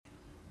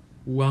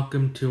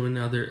Welcome to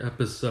another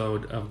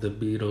episode of The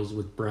Beatles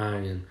with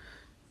Brian.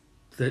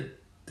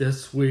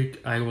 This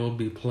week I will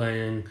be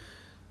playing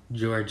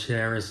George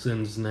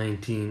Harrison's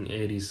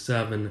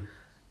 1987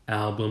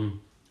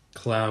 album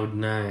Cloud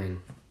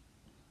 9.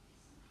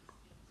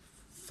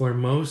 For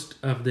most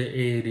of the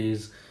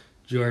 80s,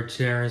 George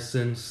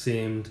Harrison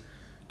seemed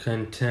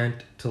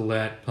content to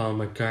let Paul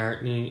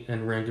McCartney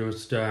and Ringo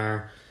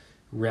Starr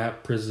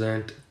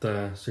represent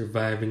the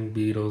surviving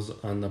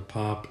Beatles on the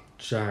pop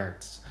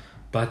charts.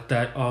 But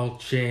that all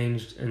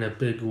changed in a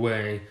big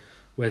way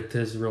with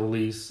his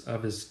release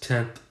of his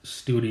 10th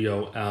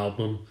studio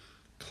album,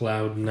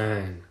 Cloud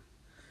 9.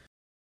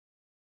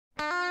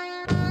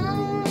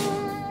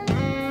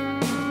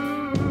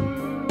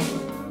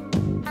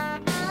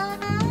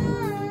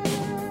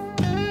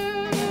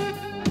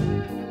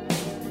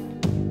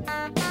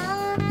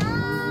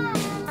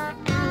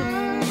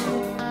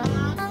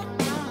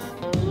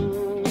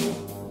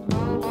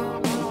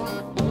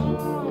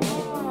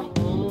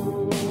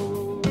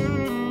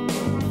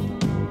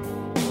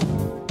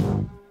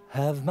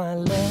 Have my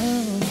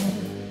love,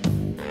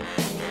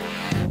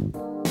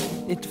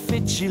 it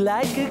fits you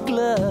like a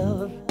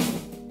glove.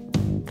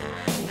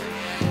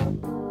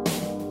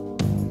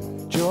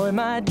 Joy,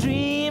 my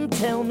dream,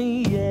 tell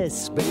me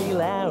yes.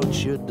 Bail out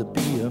should there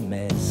be a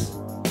mess.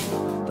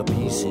 The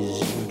pieces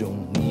you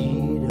don't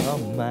need are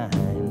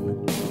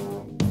mine.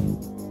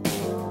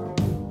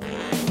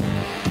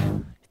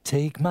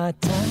 Take my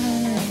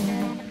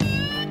time,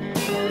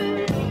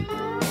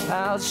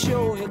 I'll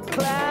show you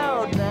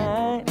Cloud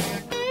 9.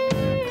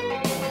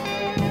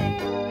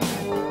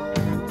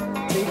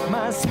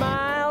 My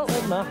smile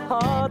and my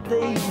heart,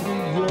 they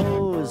were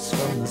yours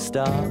from the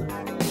start.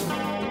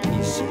 The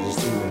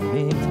pieces you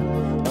admit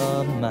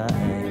are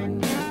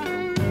mine.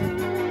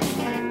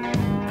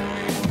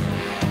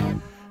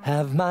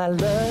 Have my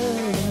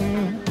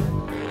love,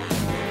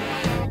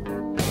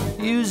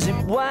 use it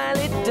while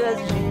it does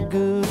you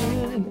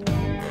good.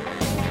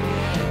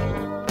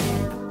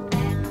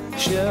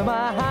 Share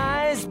my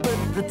highs,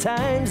 but the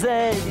times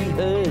that it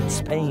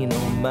hurts, pain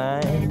on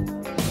mine.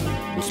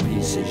 Those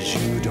pieces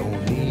you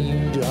don't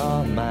need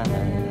are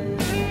mine.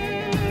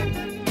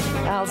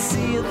 I'll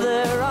see you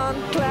there on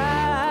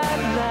Cloud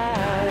 9.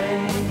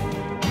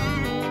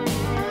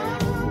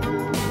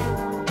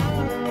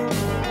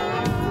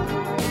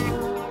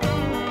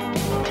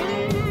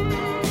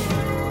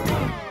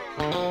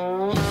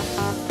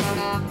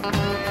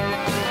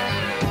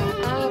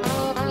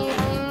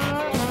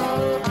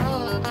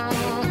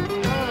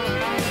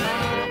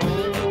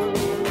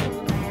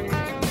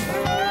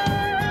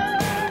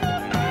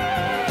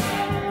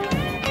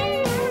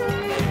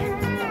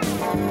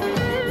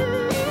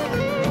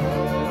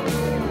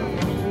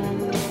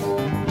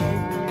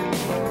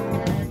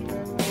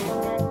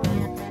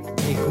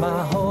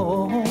 My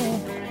hope,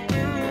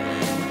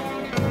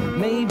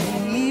 maybe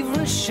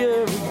even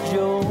share a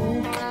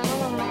joke.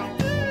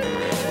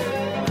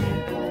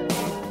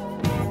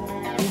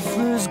 If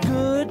there's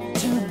good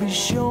to be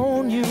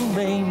shown, you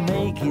may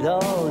make it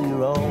all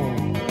your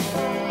own.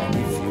 And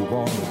if you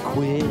want to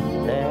quit,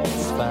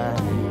 that's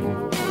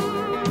fine.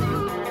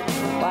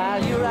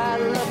 While you're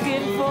out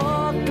looking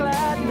for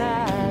Cloud 9.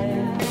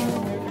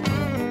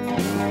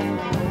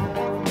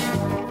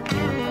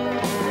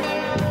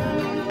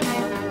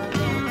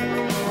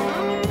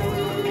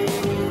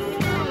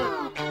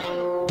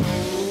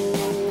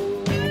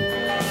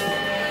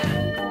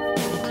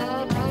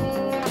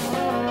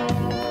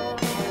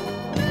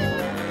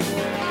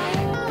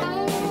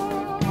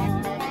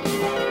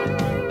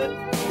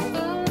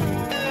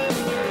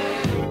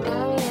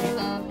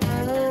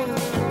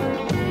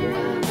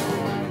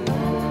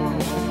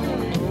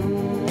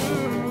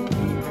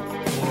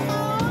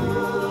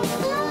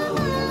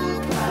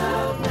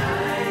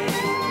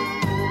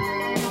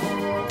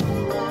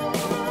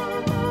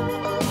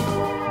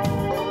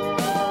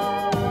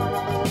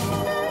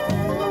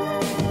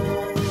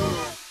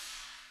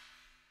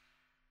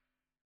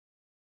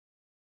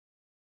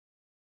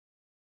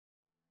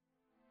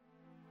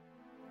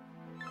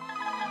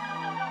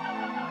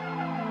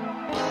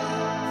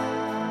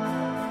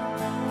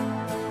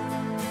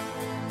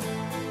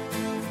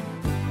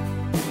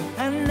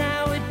 And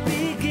now it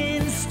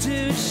begins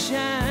to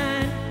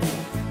shine,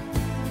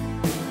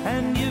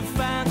 and you've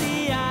found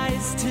the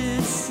eyes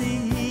to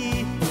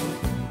see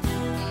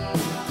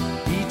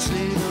each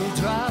little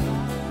drop,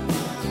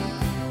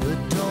 the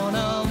dawn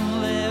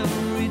of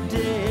every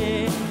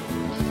day.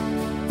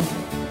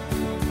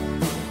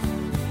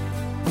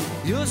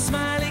 Your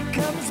smiling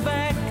comes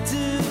back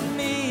to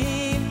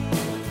me,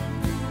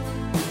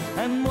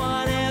 and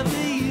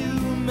whatever you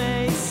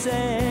may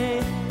say,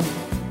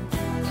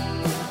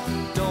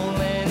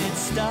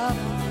 stop,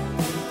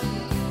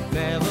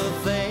 never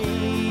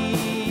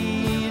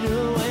fade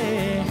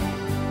away.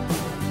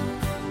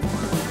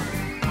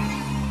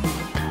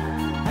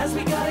 As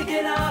we gotta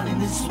get on in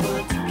this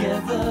world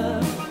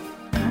together.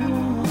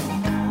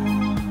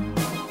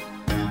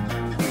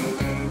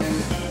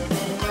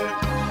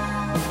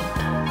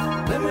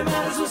 Then we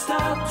might as well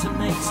start to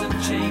make some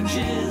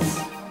changes.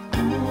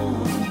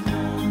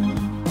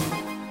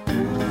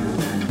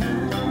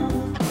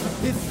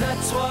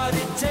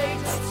 what it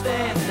takes,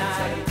 then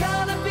I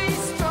gotta be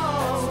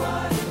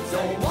strong.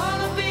 Don't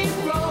wanna be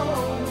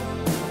wrong.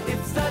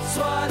 If that's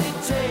what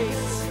it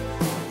takes,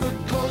 the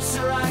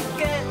closer I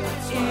get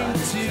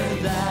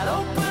into that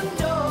open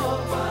door,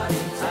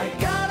 I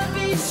gotta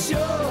be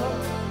sure.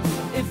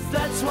 If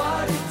that's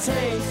what it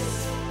takes.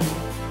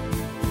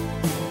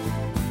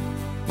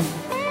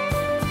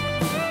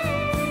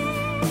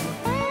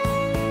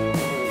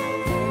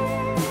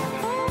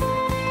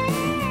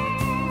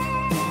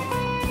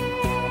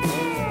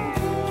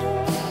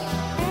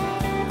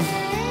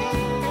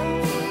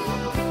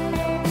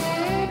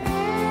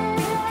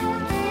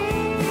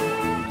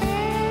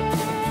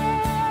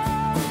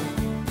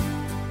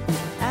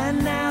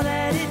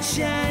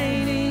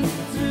 Shining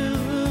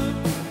through,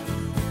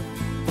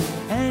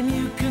 and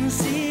you can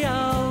see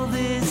all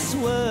this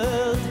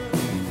world.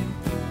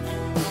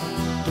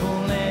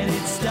 Don't let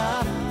it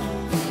stop,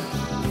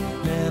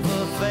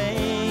 never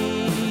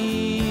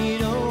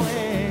fade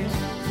away.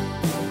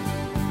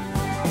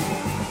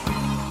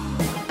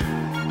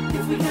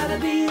 If we gotta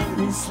be in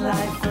this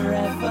life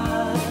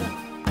forever,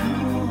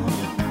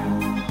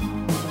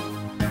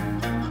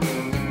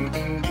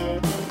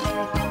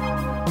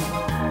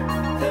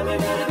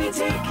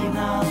 taking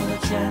all the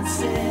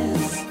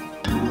chances.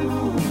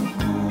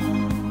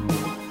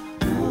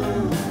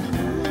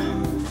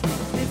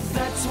 If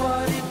that's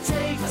what it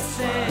takes,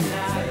 then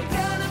I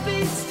gotta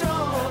be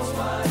strong.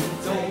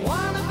 Don't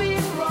wanna be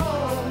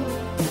wrong.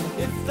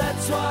 If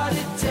that's what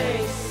it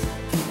takes,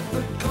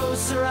 the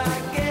closer I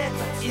get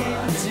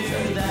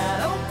into that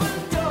open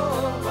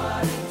door,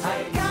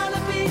 I gotta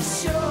be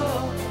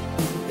sure.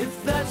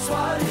 If that's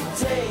what it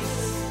takes.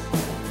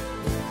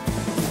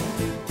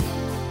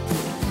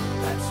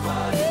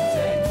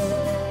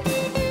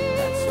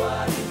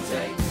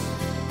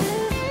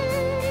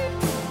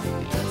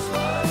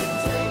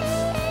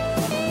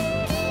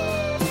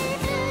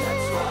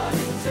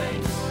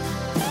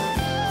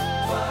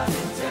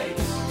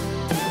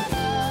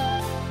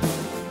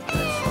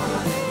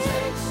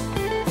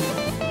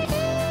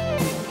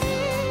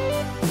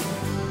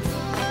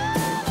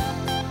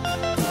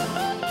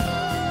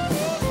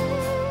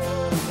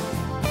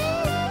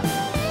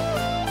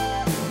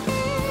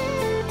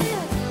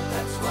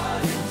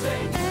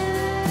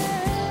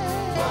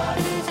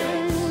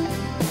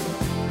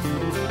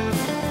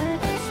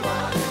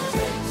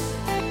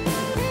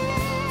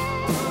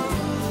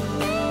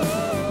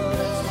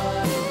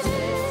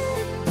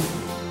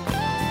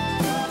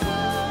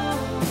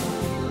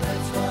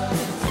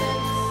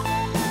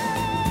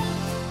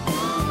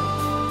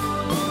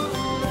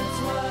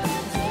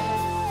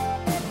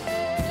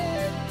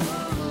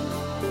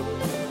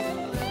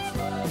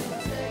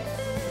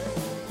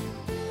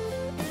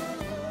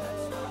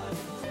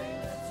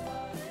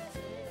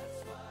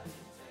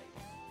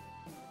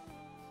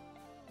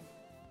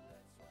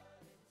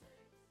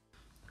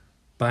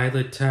 By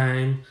the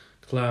time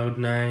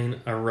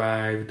Cloud9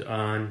 arrived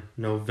on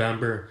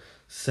November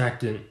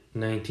 2nd,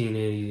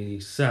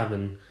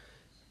 1987,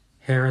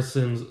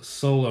 Harrison's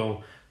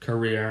solo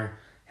career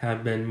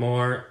had been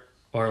more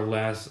or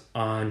less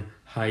on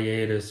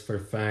hiatus for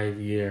 5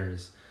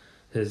 years,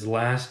 his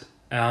last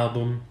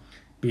album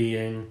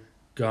being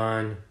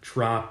Gone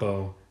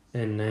Troppo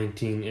in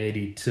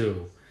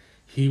 1982.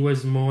 He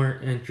was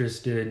more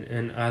interested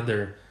in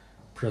other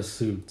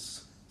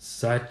pursuits,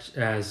 such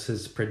as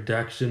his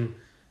production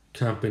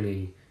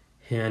company,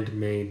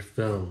 Handmade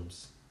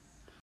Films.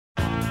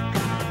 I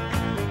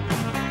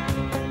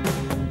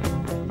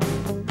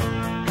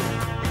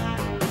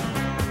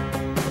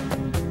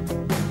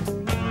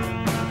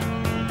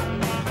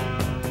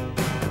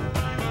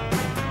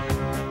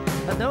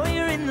know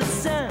you're in the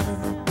sun,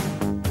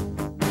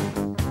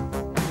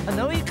 I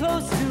know you're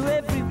close to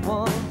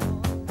everyone.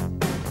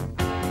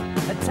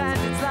 At times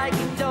it's like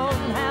you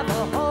don't have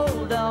a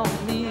hold on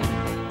me.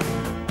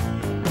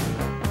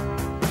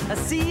 I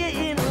see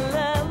you in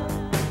love,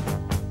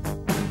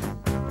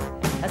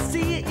 I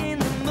see you in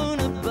the moon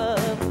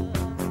above,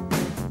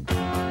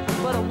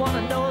 but I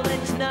wanna know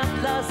that you're not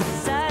lost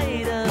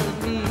sight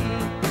of me.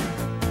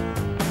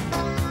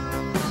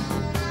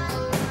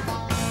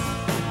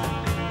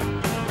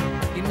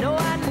 You know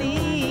I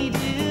need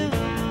you,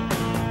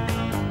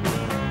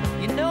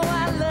 you know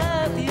I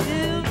love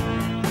you.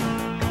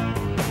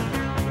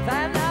 If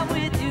I'm not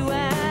with you,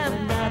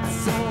 I'm not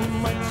so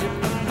much of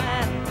a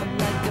man. I'm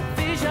like a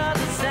fish on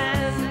the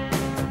sand.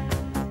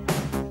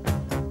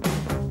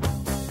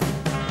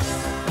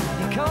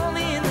 You call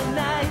me in the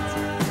night,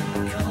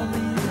 you call me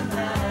in the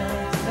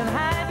night,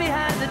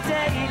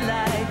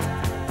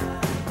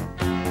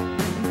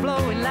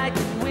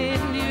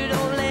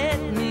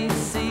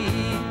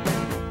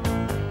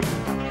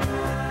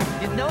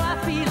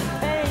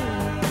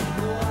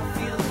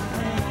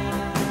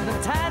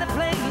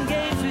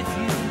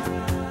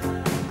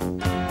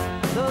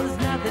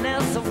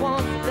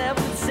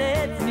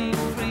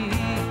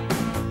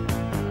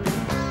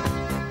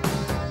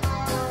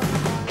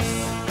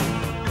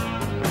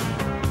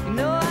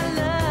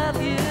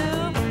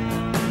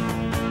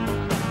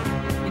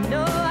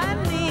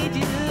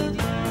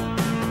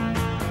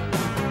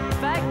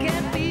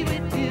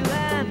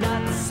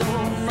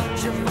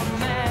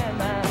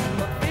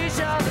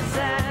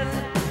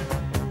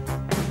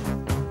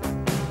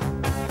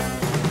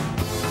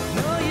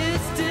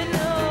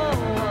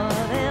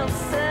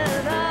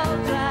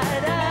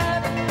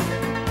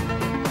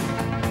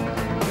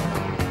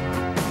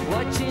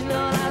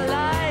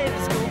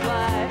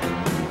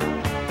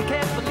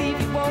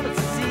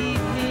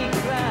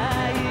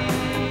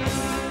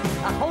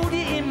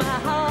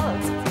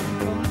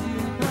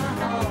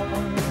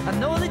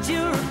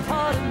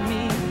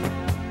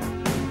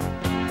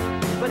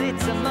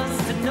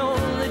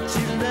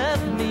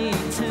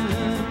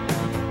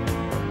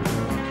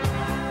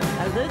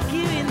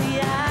 in the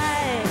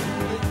eye,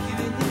 look you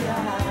in the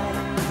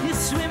eye.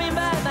 You're swimming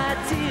by my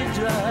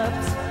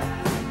teardrops,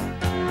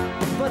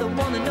 but I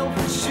wanna know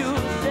for sure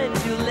that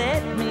you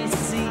let me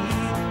see.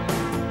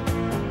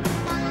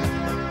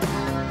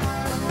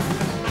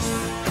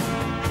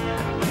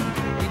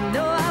 You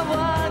know I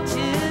want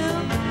you,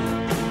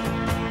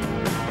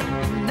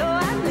 you know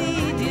I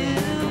need you.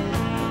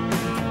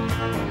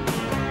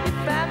 If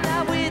I'm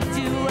not with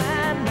you,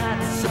 I'm not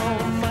so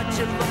much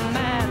of a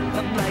man.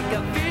 I'm like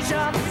a fish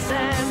on the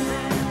sand.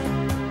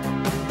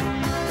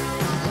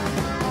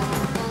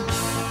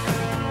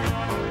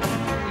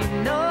 You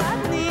know I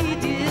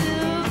need you,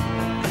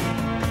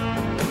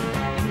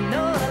 you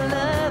know I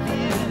love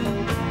you.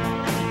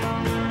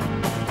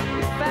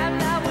 If I'm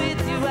not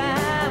with you,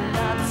 I'm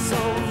not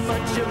so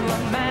much of a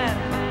man.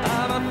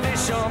 I'm a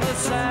fish on the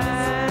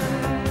sand.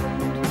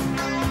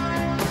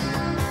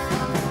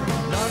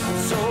 Not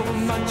so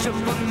much of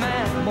a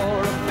man,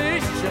 more a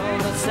fish on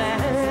the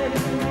sand.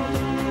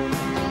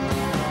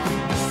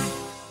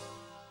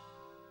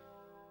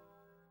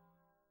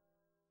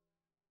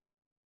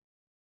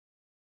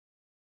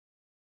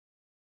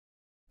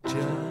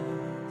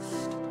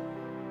 Just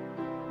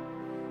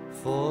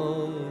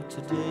for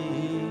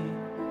today,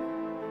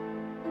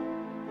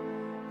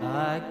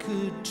 I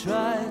could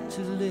try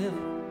to live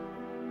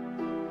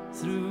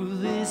through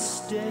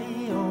this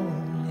day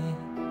only,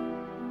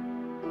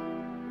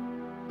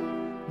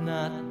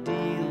 not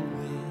deal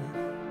with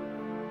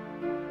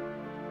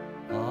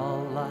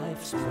all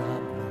life's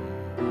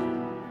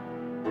problems,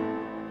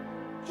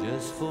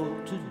 just for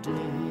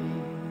today.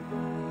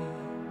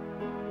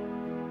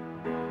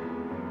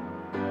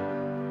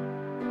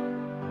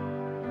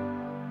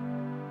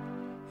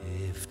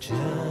 If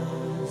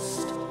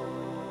just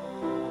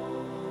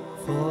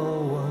for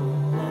one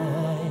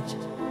night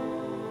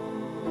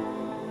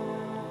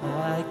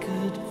I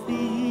could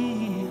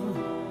feel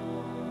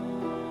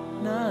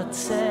not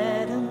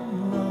sad and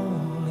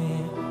lonely,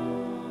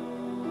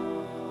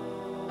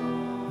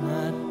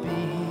 not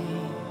be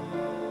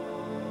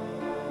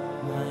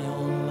my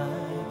own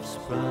life's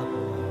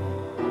problem,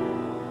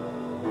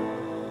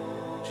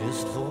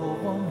 just for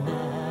one night.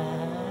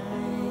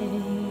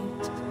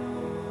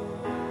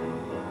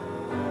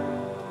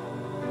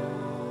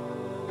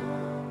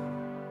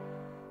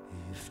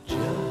 If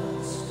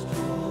just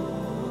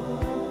for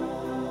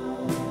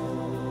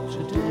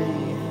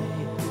today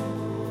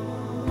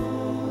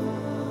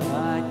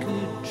I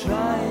could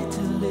try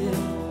to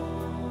live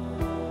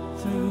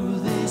through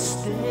this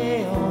day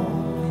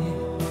only,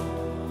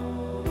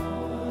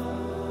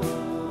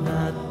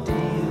 not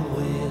deal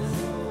with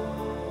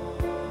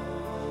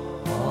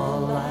all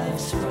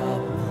life's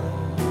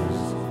problems,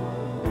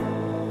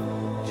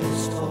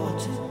 just for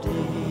today.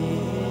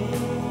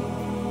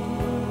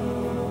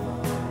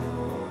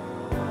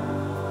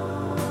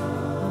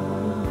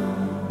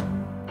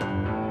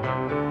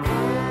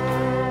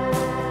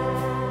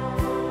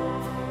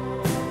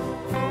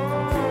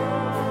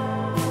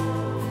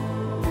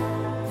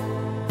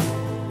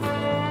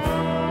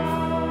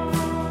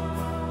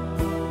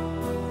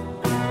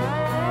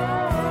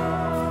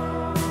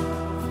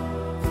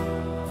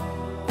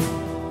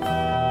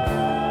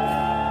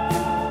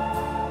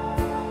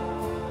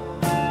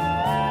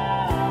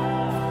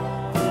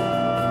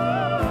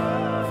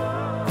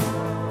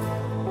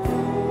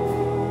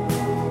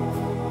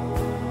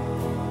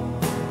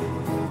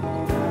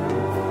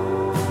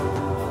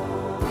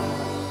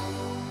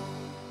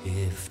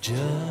 If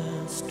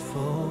just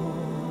for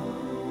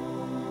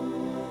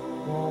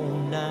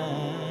one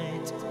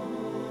night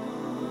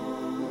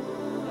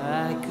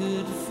I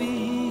could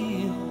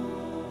feel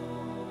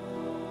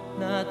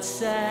not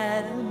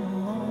sad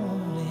and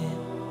lonely,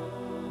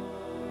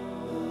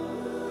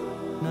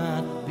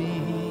 not be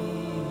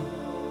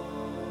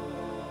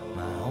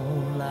my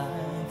own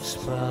life's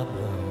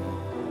problem,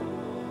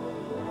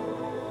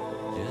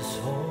 just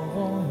for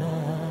one night.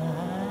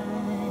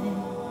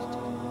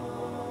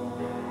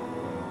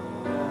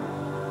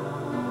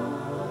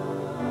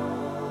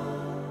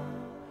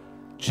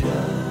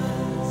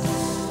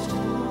 Just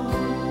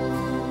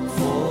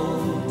for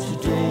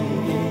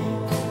today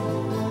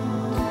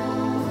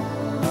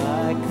I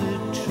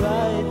could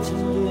try to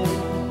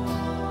live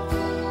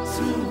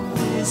through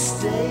this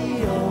day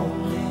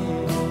only,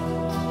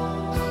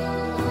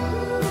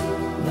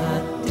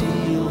 not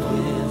deal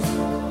with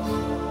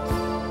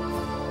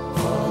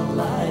all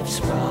life's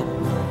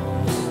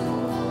problems,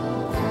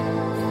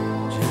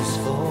 just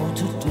for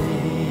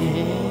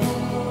today.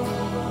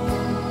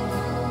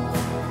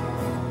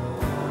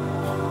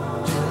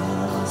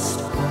 Just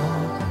for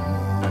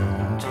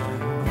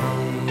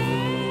today.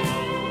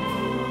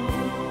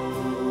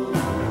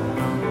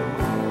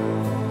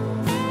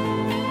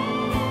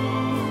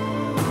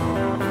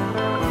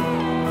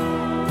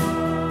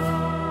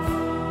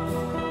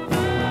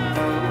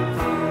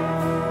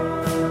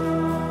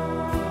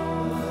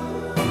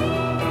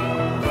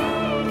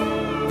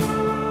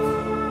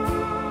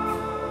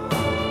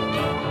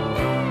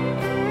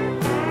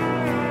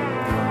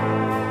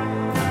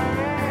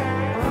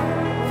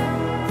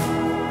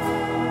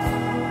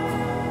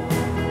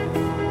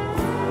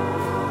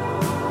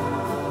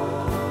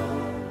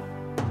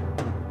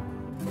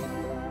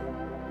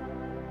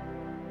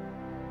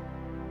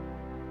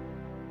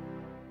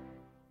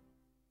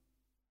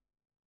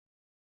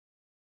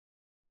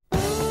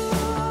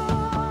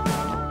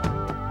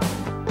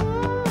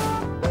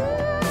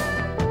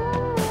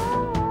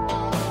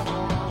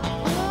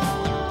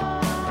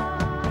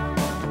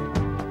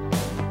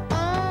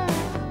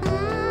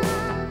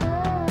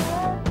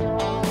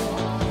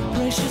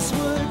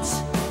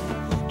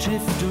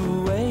 drift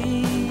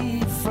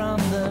away from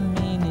the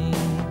meaning,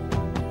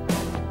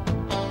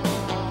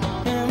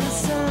 and the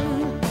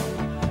sun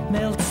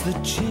melts the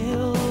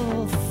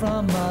chill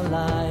from our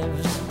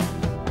lives,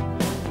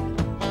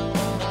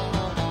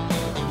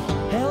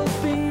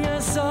 helping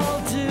us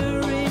all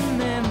to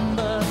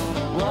remember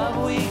what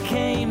we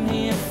came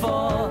here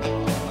for.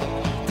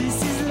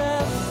 This is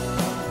love.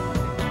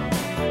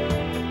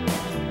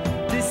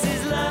 This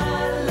is la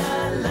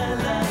la la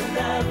la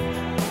love.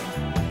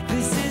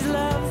 This is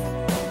love.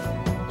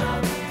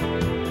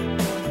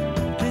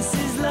 This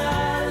is la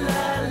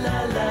la la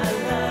la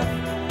love.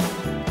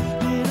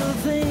 Little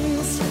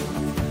things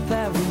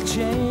that will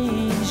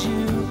change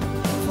you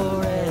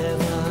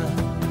forever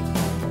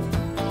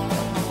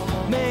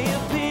may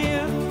appear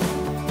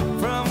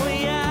from way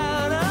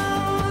out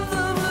of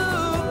the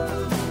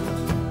blue,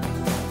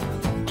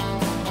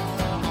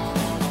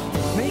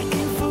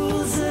 making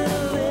fools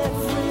of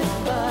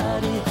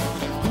everybody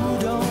who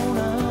don't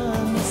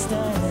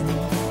understand.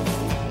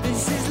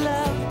 This is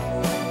love.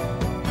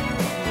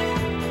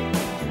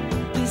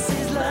 This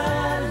is la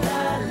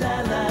la la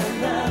la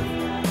love.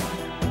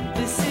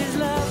 This is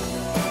love.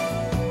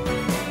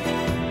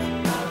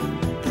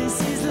 This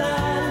is la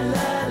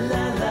la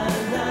la la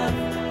love.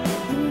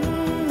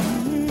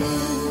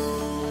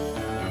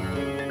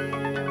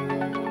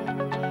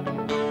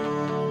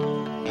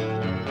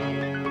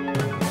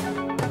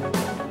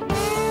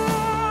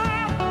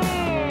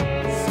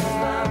 This is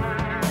love.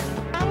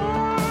 This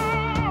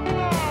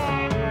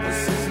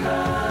is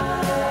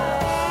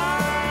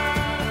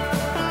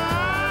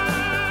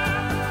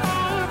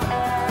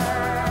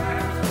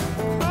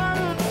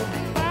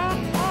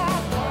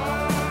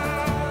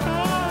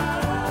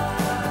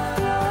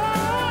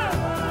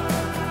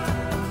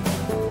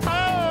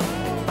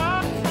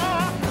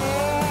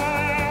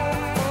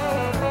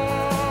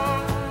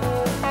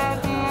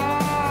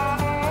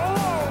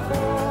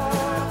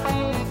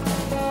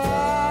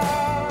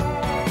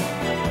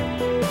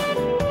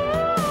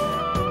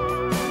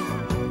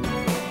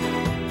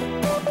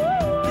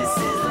This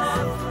is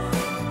love.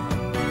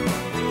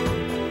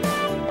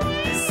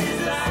 This is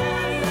la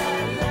la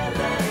la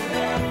la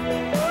love.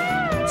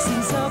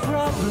 Since our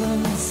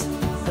problems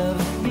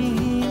have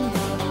been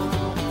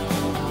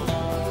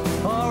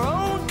our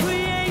own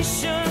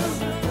creation,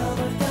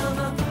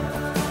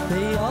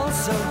 they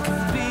also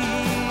can be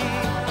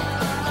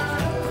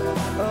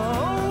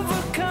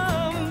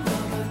overcome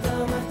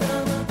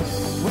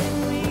when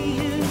we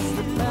use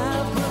the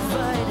power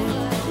provided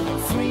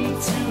free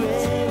to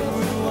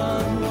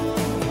everyone.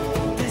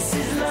 This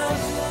is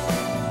love.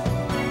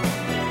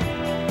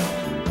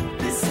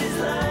 This is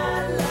la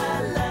la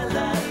la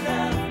la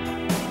love.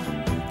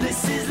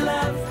 This is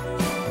love.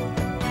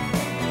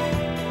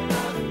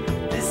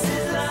 This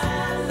is la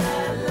la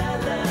la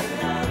la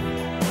love.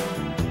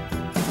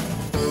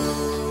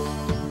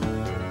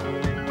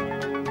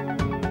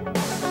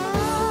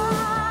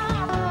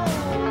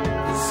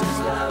 This is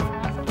love.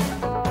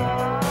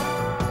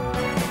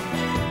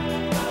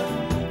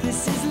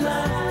 This is la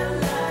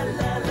la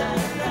la la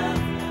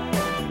love.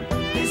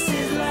 This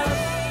is love.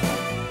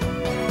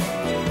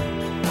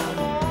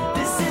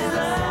 This is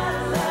la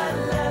la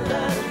la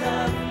la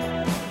love.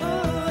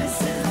 This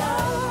is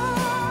love.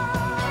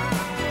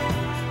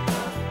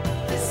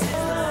 This is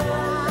la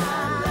la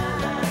la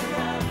la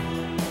love.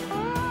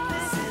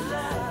 This is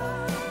love.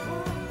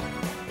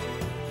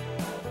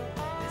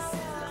 This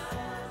is la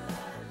la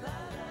la la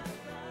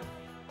love.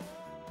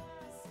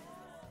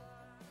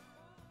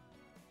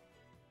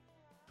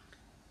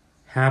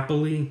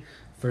 Happily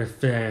for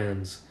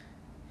fans,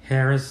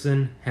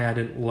 Harrison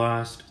hadn't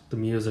lost the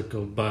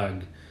musical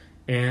bug,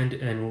 and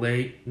in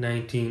late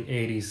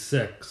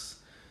 1986,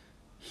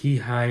 he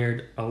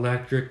hired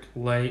Electric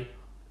Light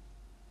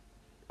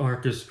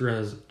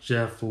Orchestra's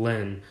Jeff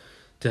Lynne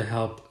to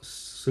help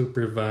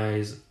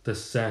supervise the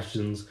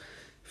sessions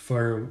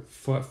for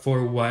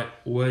what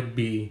would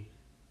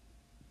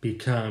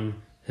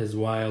become his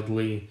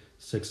wildly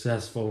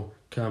successful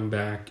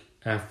comeback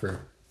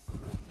effort.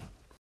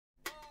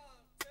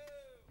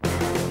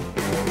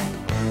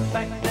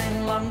 Back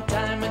then, long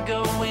time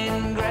ago,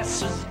 when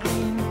grass was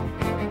green,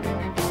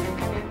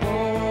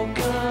 woke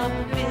up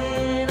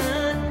in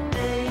a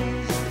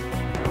daze,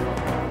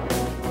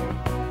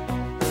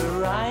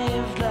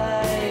 arrived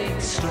like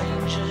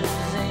strangers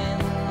in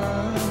the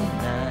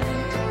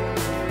night.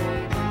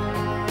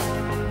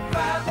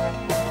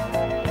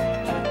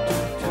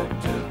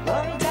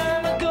 Long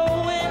time ago,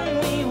 when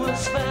we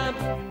was fab.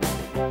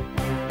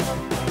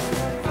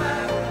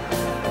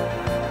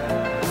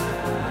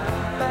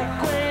 Back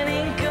when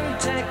income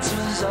tax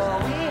was all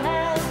we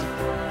had,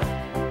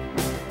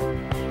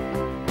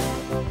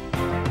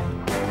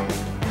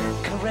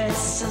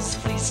 caresses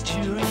fleeced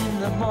you in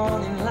the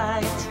morning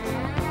light,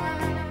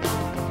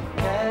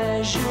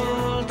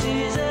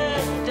 casualties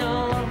at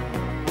dawn,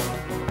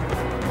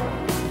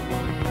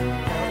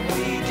 and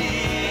we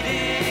did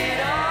it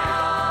all.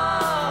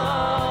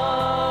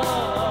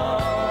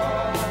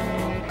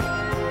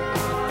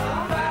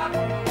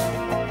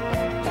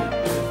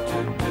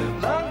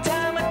 Long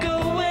time ago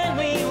when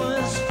we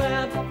was fab.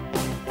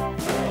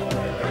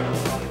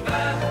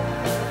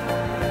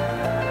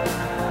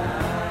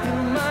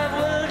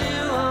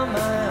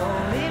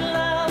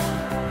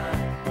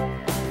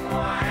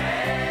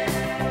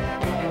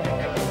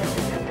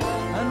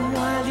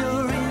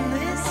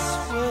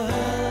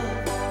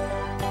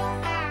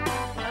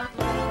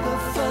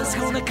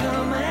 Gonna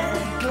come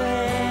and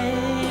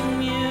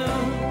claim you,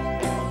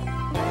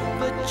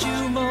 but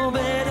you know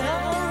better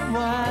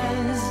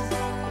wise.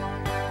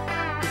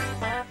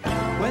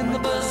 When the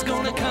bus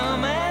gonna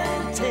come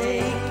and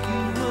take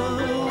you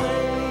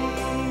away,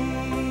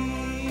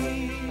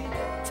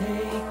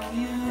 take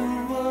you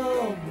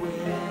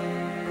away.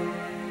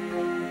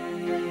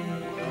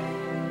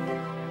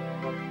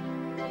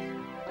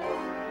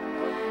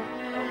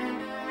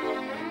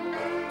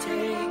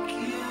 Take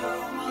you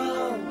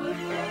away.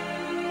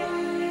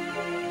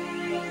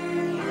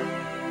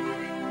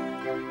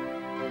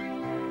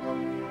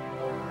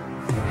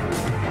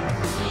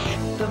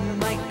 The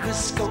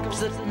microscopes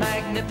that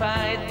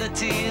magnified the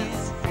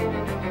tears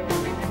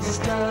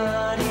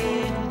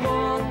studied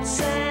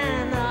warts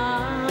and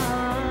all.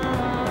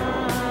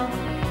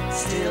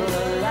 Still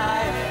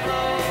alive,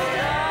 float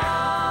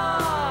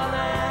on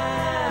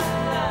and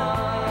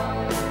on.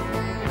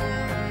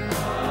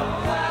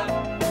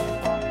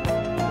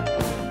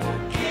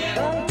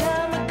 Long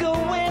time ago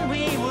when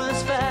we was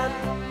fat,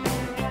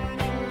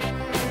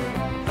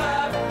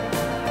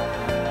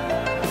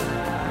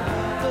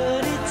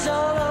 but it's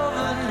all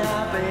over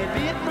now,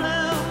 baby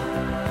blue.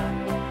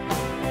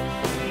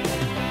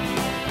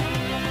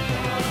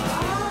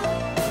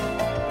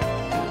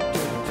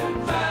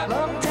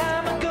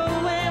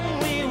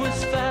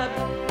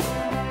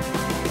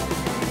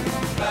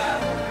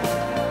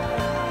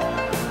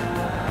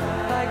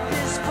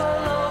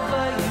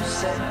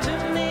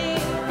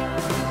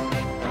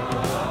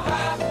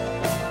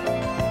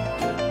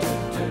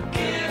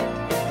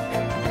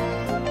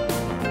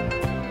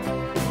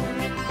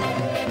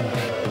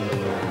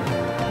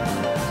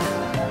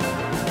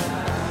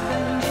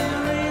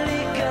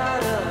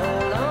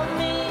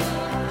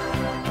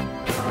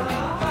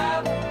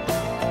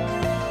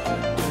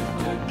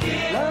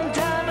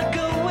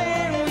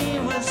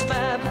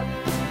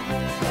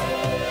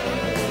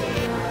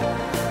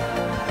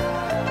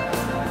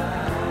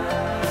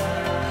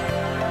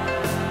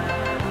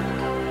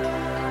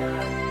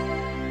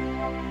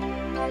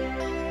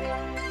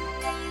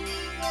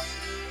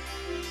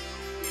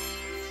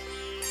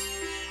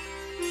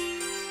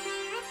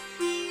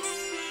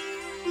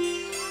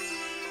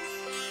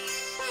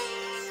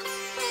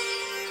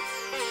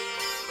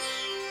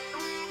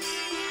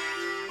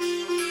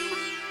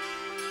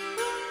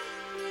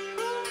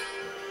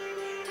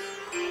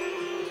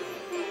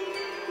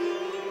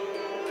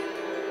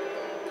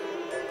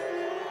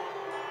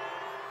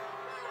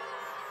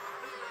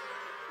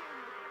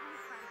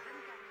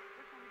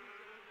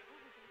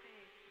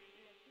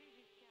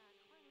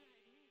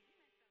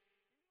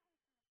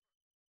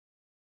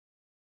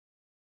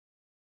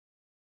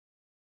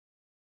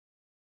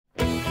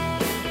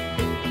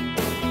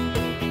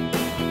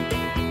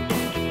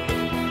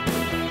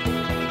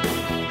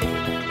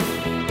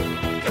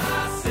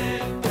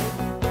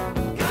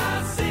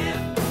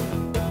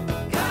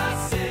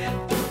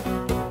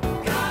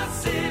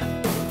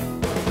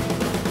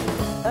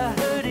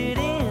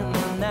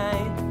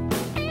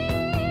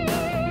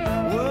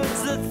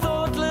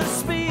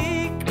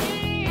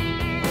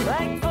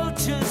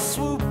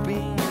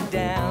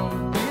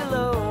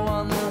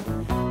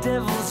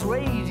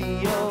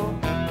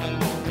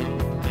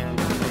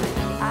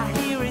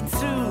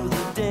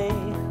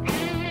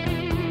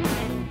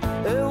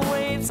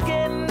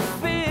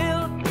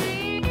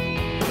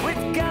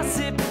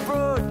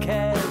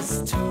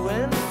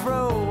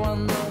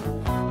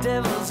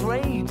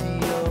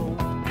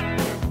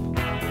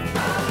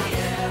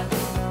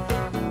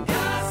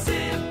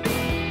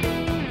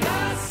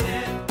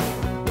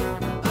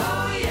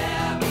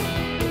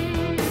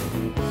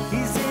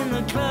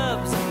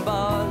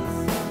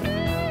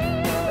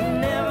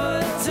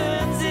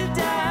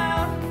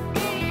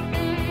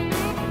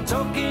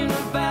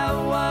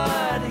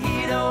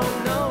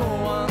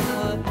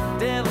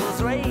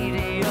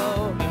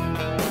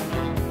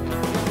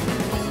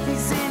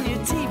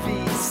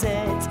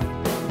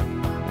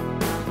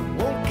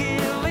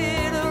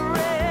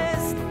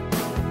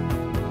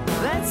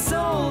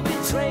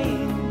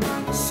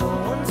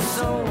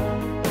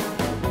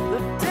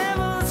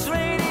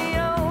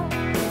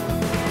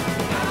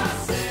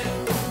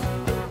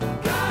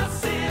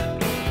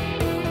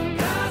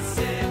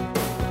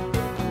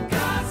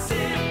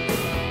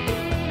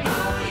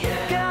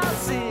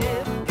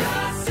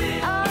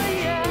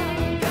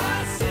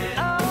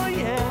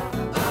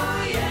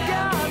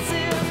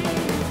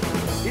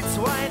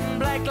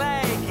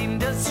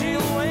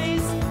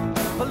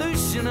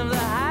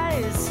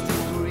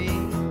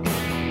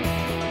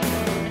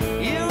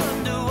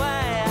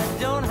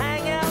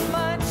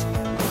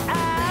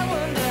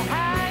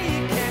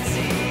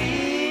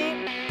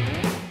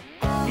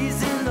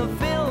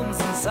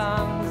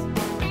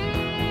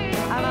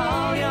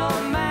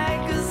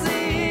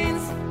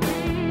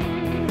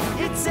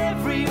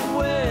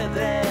 everywhere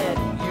that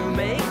you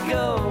may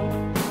go.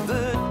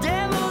 The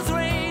Devil's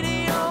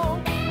Radio.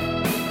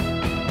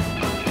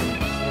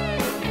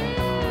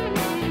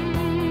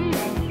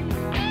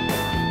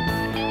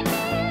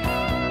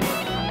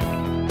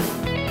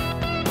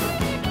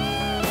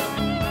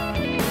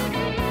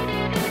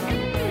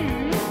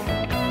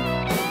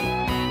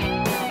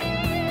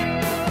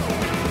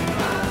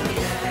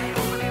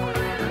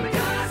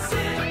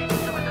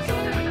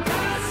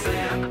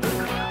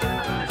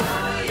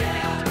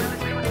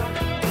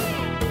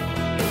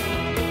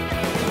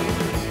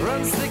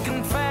 Runs thick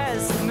and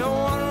fast, no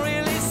one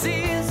really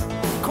sees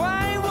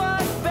quite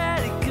what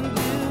bad it can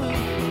do.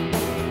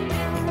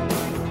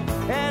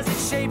 As it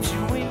shapes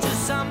you into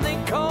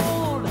something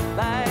cold,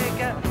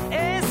 like an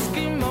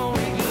Eskimo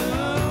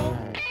igloo.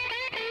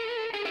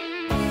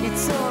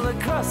 It's all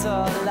across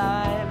our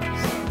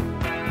lives,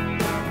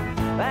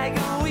 like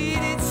a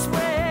weed it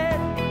spread,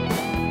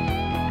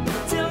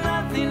 till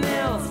nothing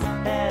else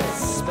has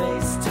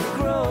space to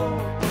grow.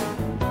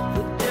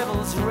 The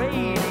Devil's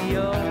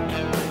Radio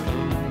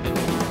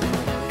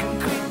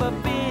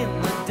up in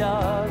the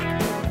dark,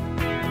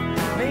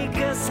 make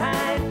us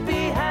hide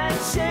behind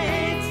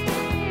shades,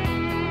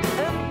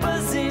 and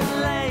buzzing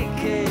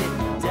like a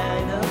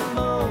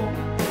dynamo.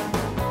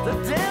 The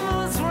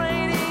Devil's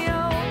Radio.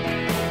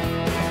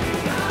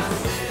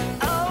 Gossip.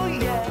 Oh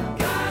yeah.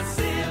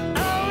 Gossip.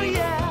 Oh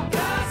yeah.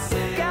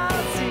 Gossip.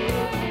 Gossip.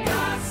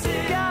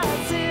 Gossip.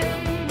 Gossip.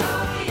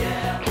 Oh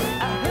yeah.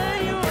 I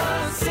heard you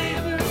on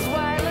Satan's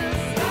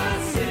wireless.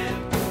 Gossip.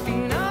 You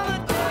know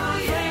the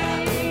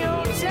Devil's Radio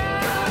child.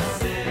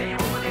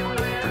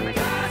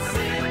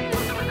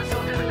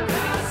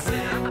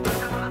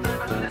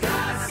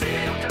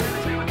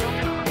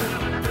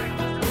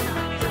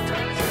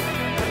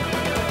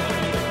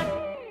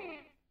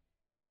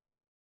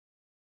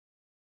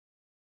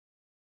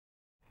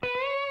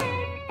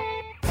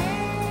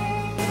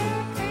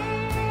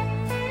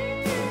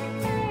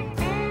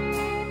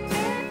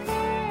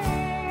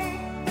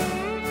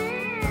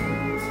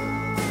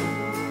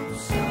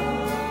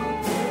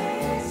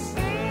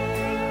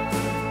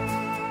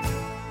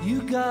 You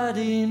got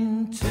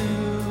into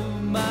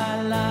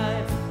my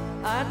life,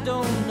 I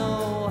don't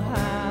know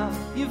how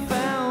you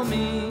found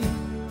me,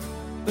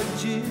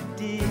 but you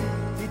did.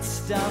 It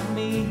stopped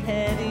me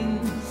heading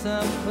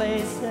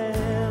someplace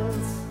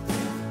else.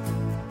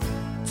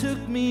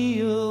 Took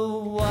me a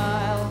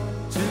while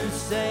to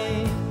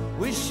say,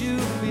 wish you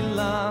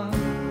belonged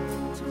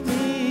to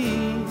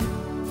me,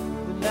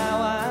 but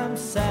now I'm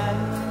sad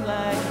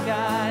like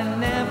I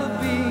never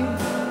been,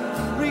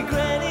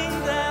 regretting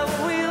that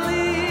we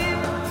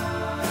leave.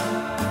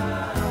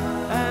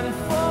 And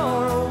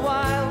for a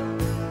while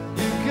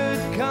you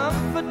could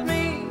comfort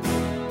me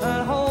and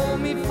hold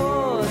me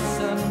for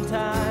some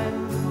time.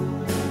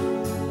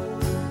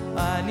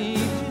 I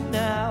need you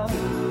now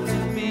to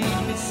be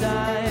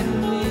beside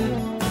me,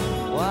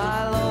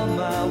 while all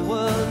my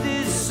world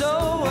is so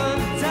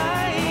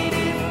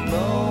untidy.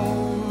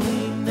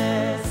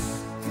 Loneliness,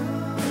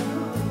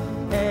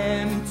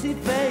 empty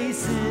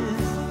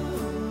faces,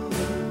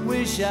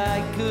 wish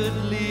I could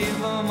leave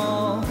them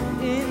all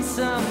in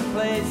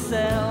someplace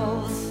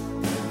else.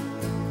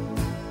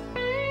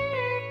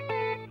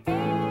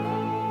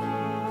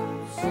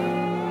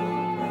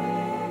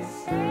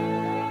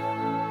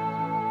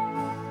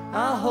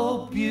 I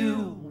hope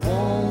you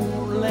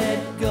won't let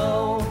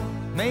go.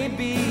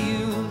 Maybe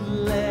you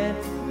let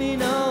me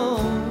know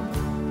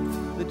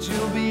that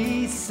you'll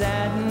be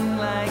saddened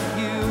like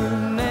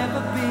you've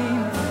never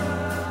been,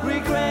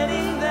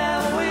 regretting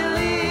that we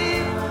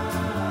leave.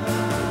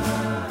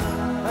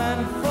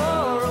 And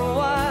for a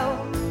while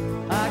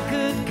I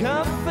could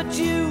comfort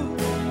you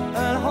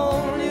and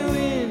hold you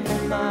in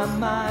my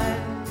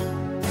mind.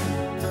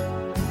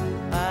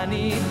 I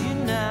need you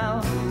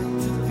now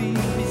to be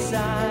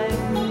beside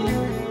me,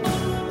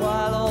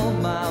 while all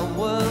my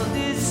world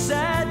is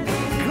sad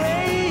and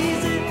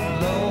crazy.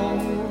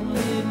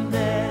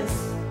 Loneliness,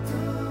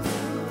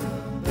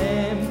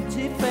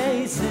 empty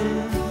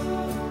faces,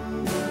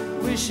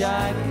 wish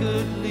I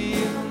could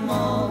leave them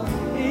all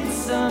in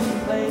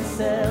someplace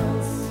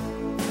else.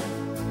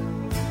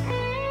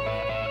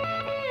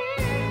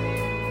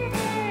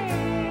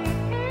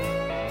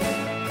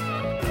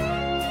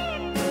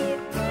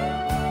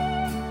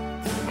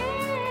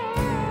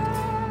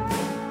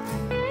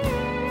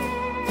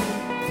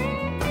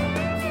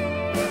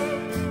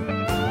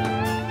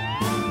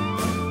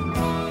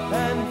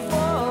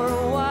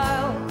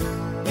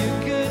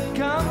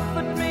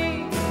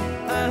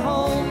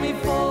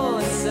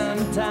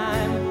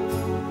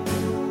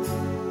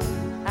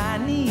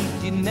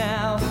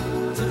 Now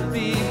to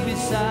be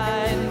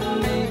beside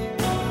me,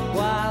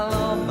 while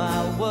all my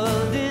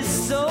world is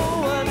so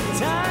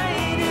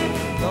untidy.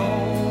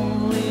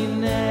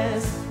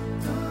 Loneliness,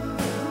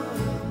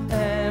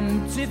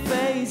 empty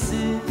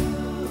faces,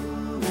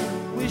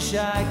 wish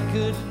I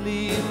could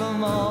leave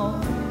them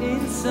all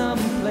in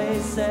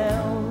someplace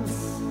else.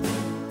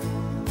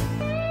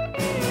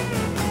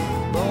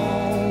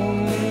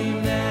 Loneliness,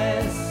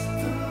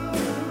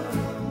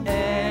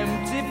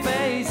 empty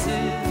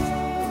faces,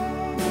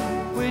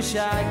 wish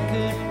I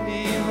could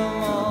leave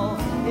them all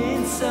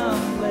in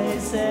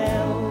someplace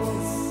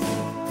else.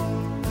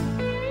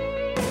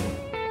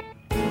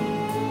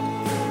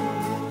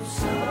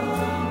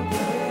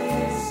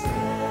 Someplace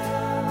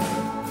else.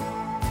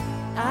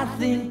 I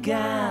think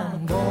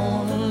I'm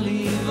gonna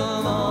leave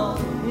them all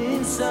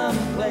in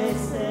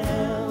someplace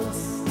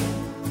else.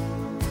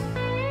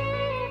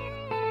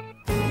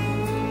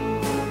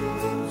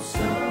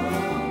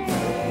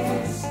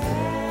 Someplace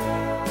else.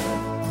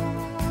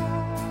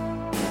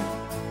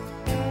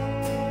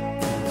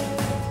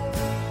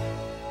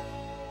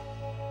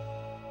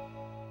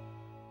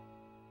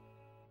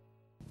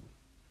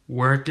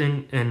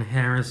 Working in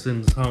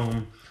Harrison's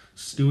home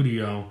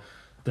studio,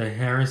 the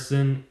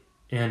Harrison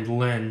and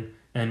Lynn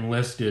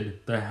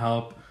enlisted the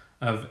help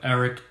of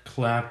Eric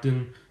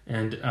Clapton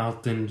and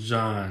Elton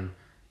John,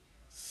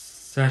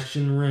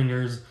 session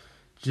ringers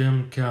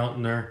Jim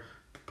Keltner,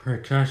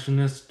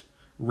 percussionist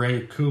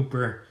Ray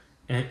Cooper,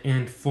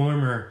 and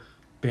former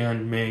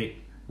bandmate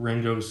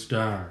Ringo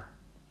Starr.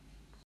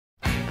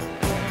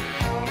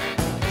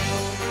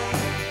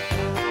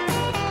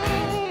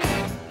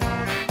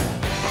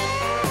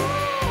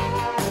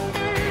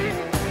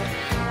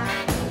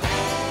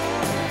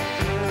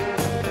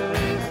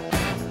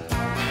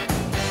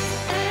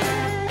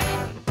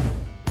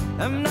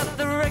 I'm not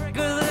the record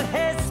that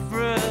has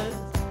spread.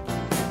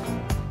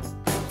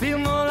 Feel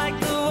more like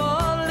the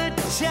wall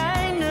of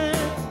China.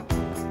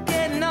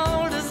 Getting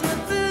old as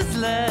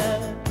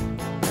Methuselah.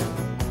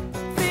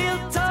 Feel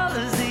tall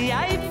as the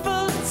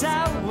Eiffel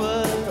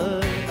Tower.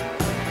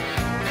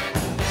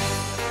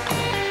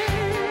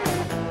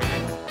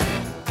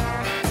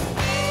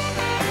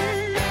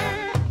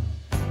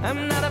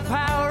 I'm not a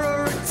power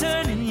or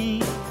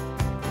attorney,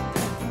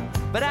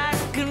 but I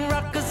can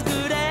rock as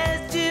good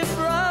as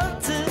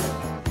Gibraltar.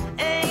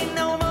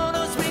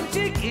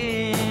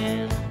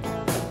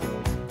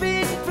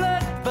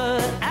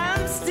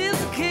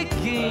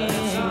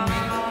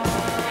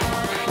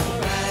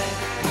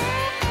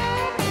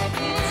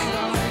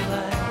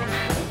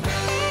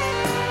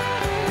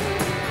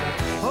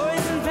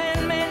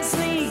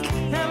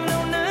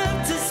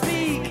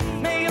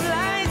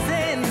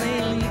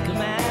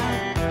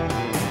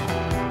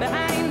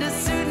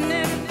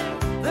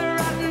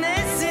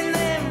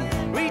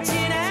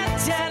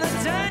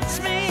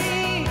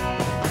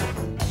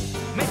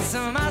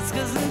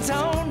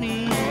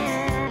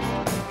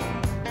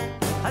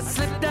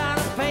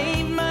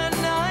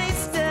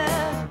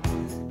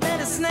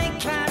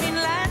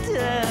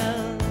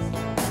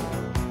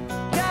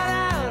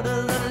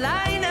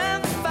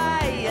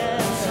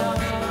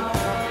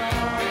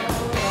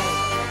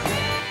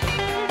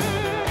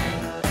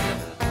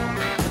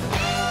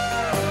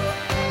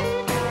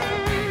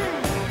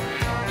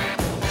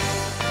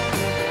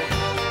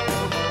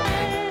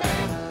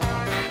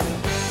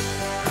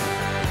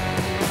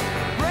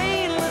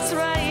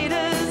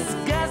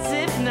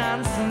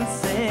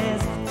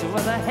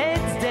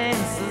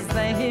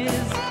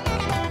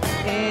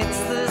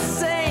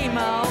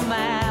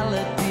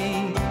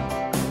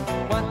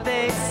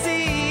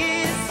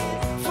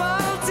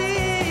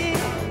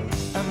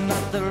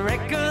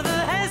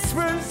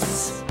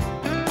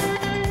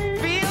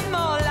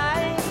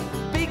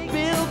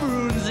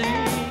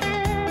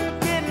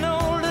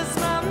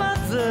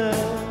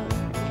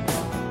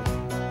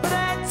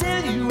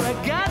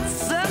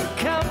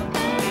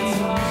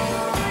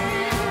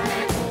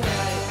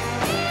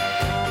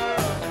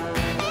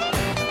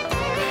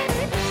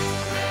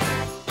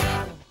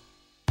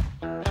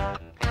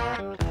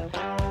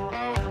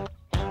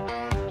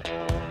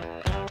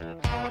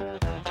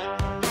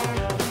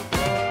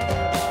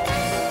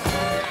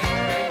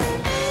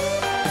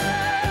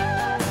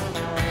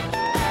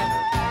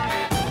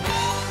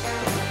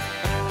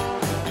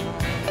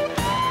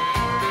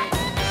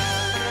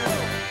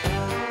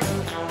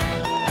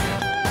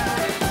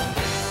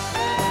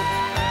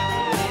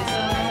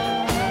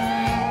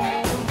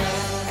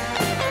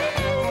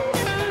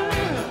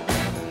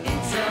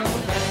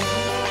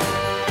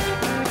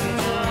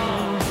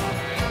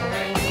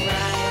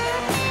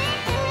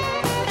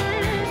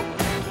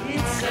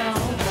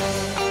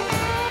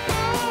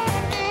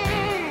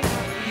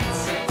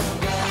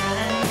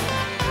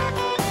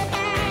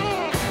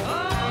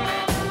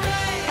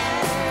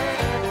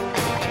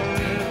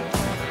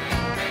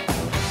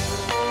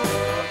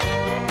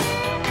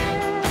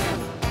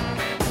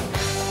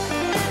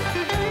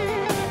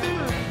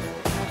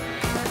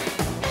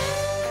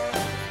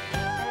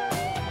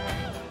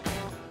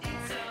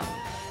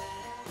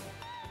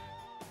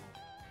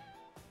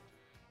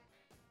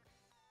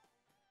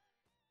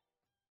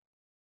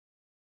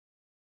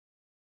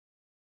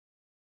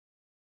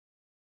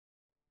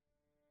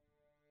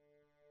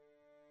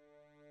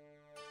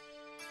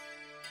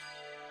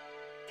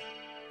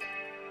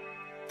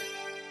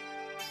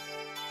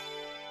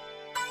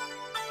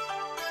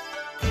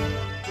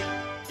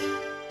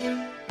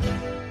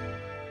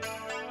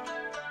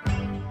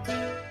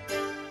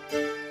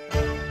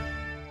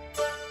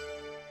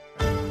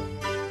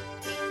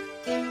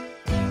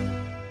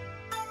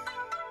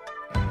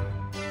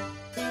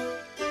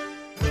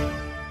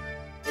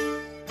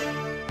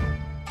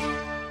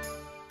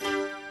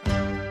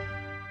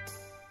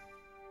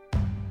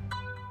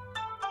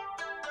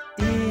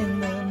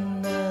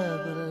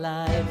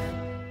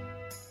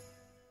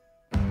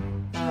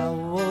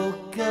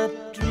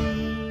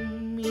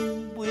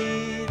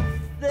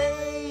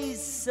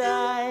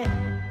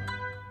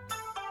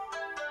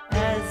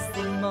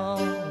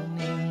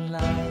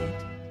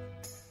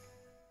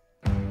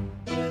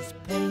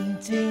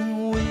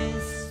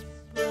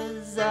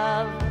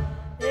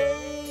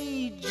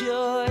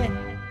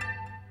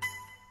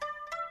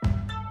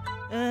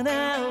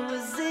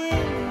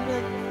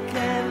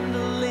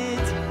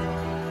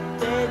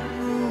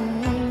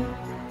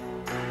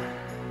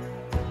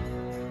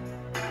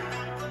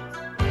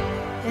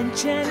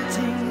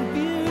 enchanting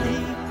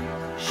beauty,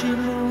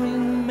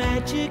 shimmering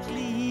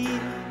magically,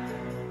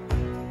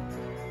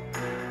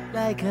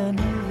 like an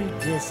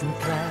iridescent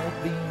cloud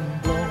being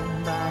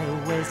blown by a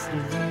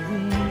westerly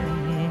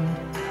wind.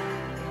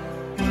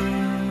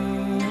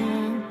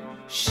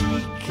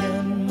 She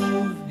can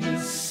move your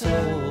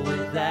soul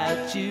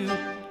without you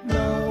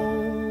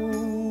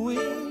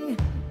knowing.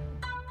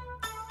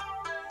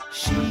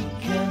 She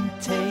can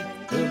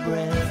take the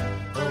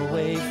breath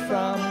away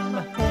from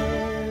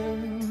heaven.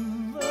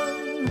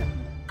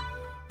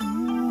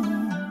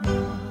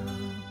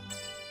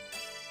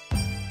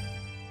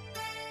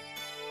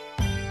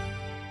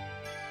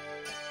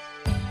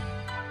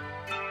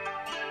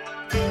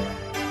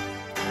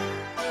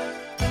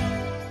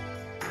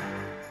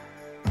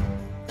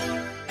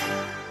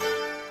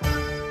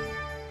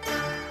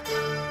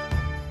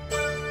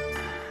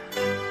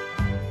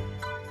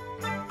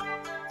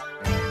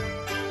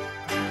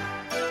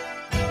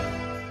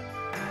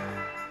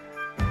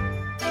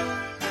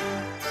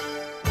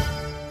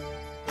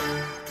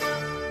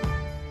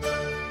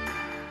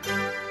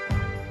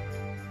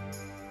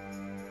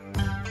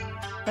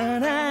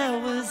 And I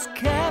was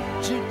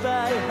captured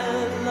by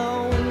her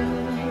loneliness,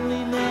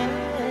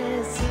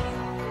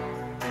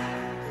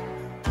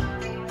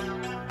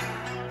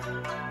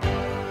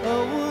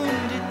 a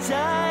wounded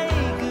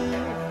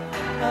tiger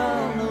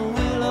on a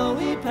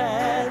willowy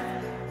path,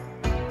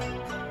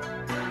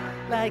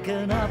 like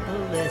an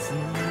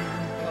opalescent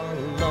all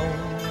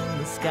alone in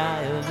the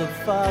sky of the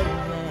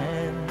foreign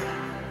land.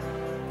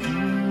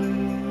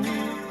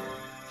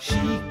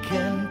 She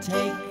can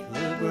take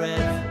the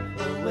breath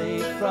away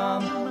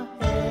from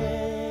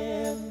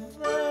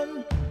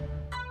heaven.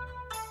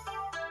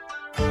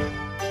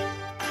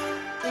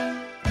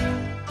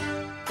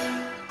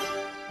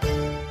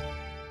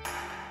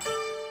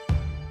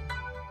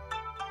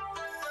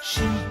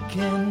 She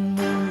can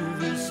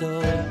move your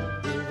soul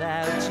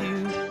without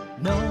you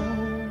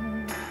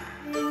knowing.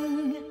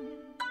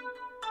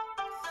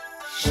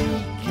 She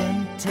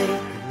can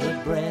take the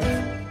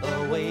breath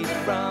away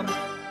from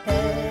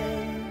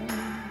heaven.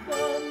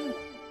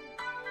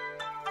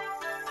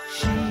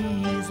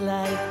 She's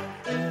like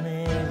an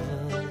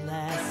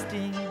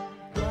everlasting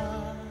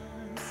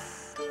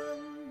blossom.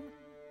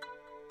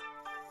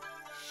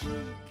 She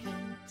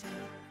can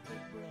take the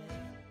breath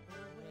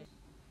away.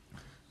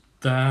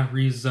 The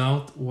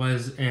result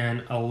was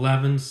an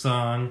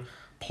 11-song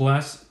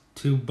plus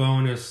 2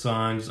 bonus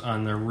songs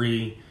on the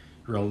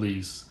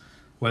re-release.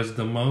 Was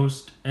the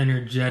most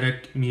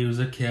energetic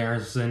music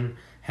Harrison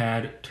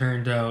had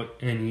turned out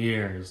in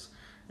years,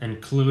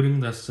 including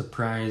the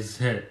surprise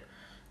hit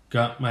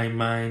Got My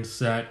Mind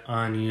Set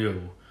on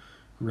You,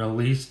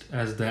 released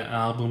as the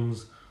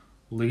album's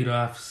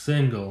lead-off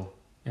single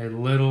a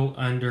little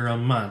under a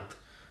month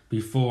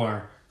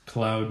before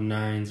Cloud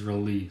 9's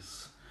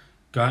release.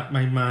 Got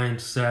My Mind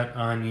Set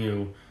on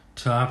You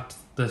topped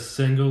the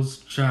singles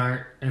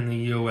chart in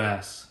the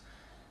US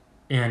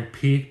and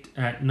peaked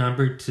at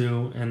number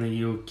 2 in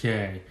the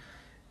UK.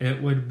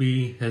 It would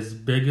be his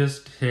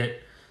biggest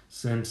hit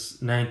since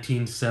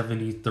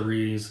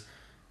 1973's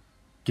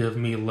Give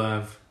Me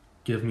Love,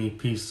 Give Me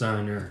Peace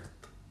on Earth.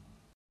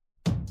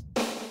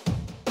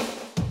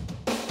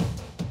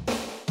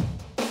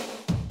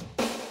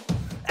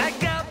 I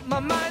got my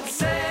mind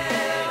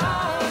set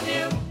on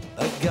you.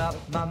 I got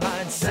my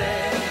mind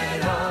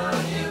set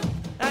on you.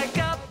 I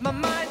got my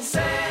mind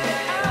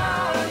set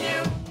on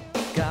you.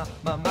 Got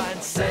my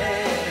mind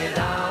set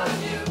on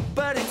you.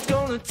 But it's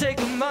gonna take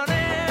money,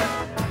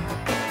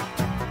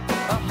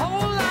 a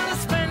whole lot of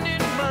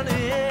spending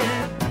money.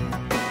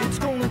 It's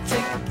gonna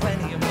take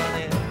plenty of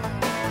money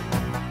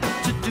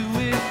to do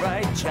it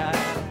right, child.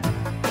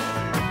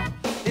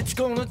 It's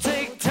gonna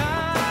take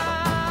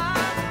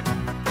time,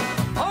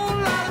 whole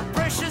lot of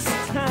precious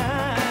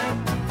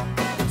time.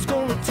 It's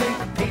gonna take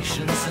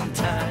patience and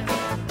time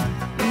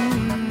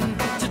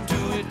to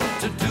do it,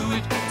 to do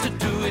it, to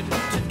do it,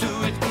 to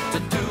do it, to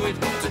do it,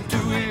 to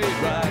do it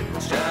right,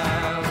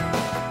 child.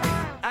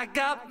 I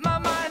got my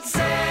mind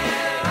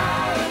set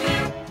on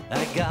you.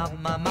 I got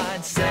my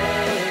mind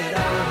set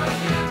on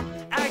you.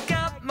 I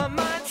got my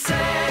mind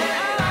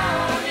set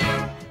on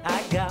you.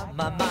 I got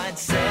my mind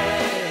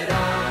set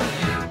on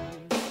you.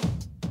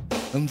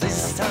 And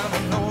this time I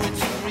know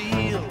it's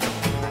real,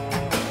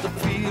 the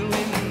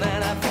feeling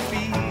that I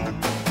feel.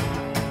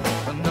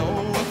 I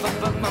know if I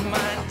put my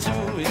mind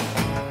to it,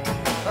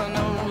 I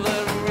know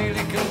that I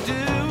really can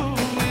do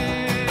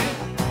it.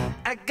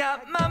 I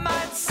got my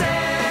mind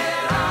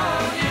set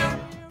on you,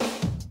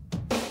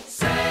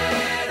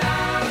 set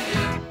on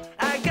you.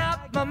 I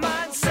got my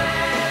mind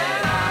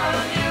set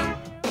on you,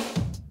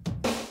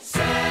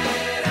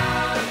 set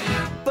on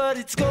you. But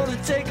it's gonna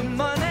take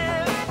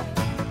money,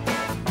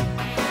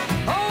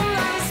 whole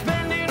lot of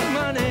spending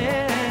money.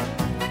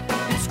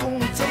 It's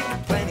gonna take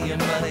plenty of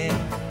money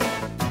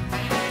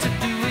to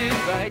do it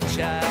right,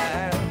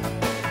 child.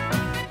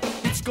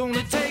 It's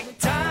gonna take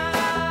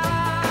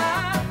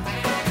time,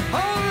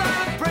 whole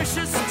lot of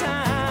precious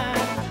time.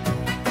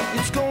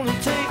 It's gonna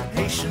take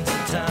patience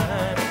and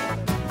time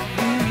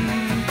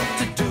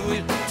to do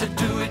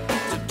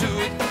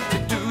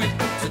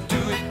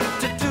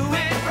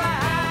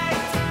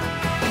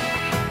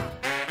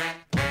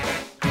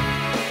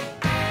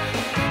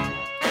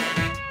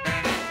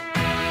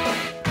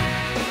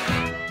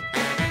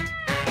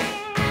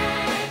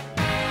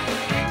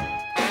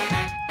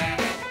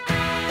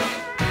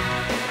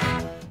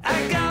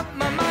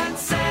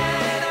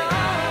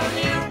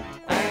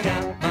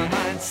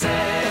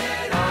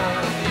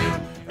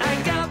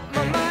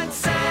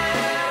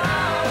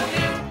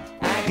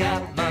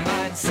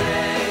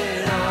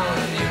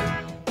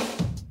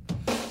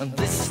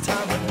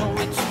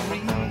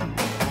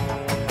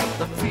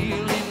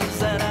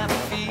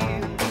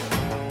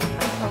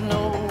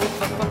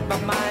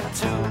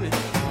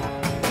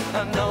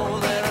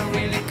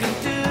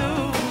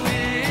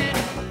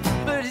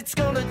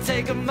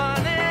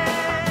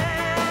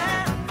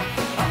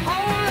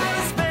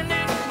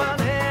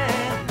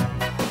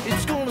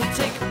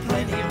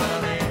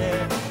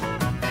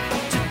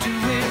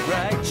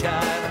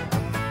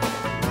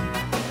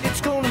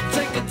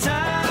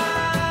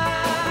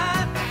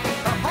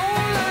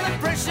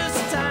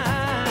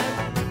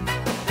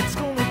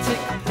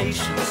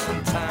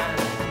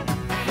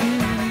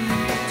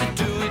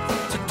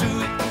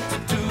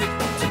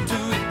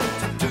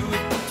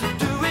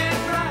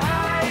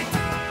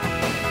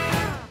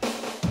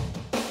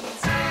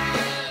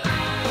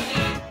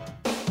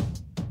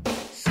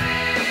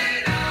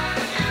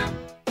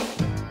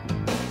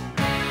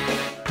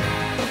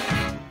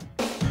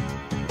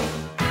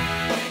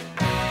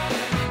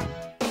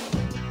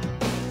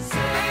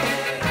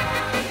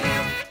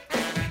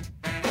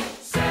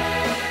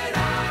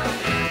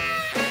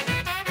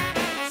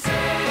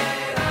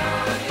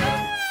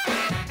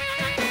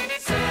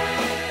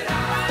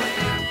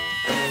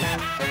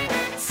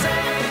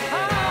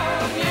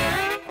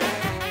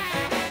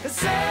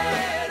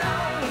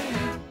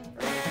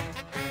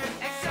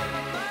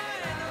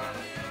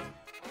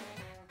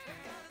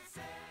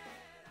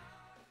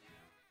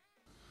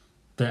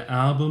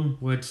album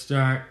would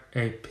start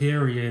a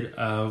period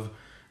of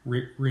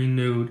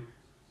renewed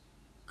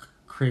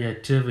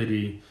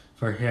creativity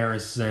for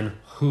Harrison,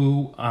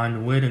 who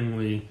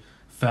unwittingly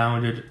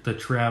founded the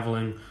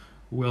Traveling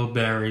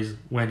Wilburys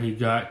when he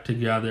got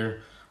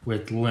together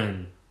with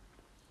Lynn.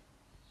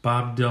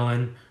 Bob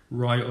Dylan,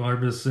 Roy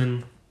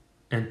Orbison,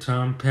 and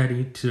Tom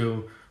Petty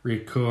to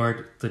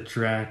record the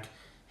track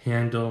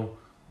Handle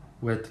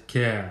with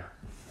Care.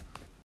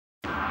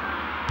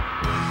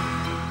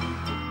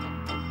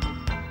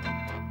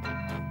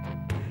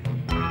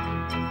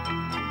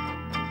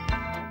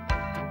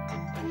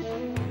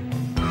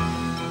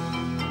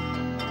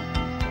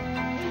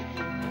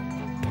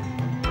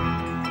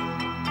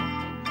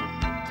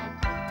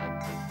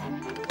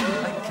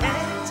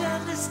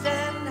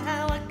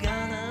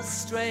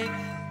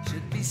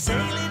 Should be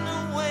sailing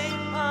away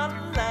on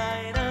a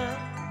liner.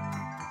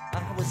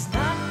 I was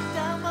knocked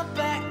down my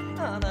back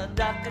on a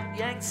dock at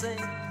Yangtze.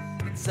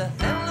 It's a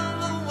hell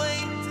of a way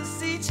to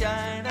see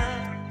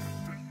China,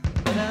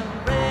 but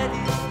I'm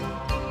ready.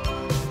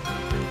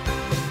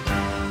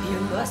 You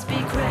must be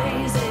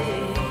crazy,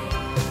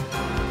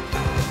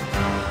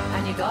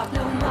 and you got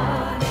no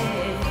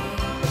money,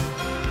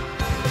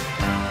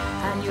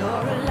 and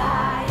you're a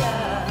liar.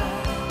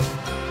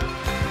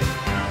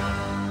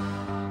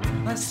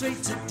 I'm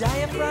straight to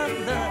die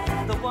from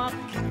the walk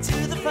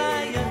into the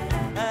fire.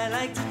 I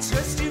like to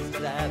trust you,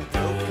 but I've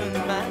broken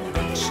my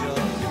nature.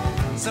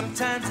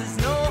 Sometimes there's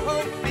no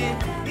hope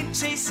in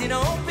chasing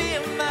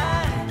opium.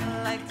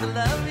 I like to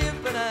love you,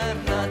 but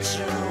I'm not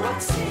sure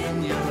what's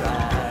in your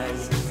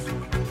eyes.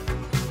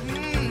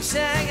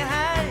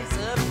 Shanghai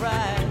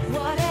surprise.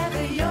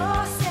 Whatever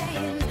you're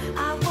saying,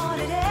 I want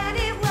it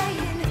anyway.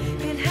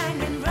 Been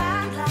hanging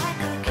round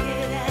like a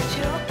kid at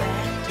your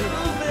back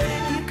door.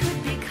 You could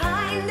be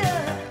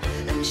kinder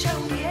and show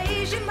me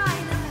Asia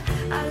Minor.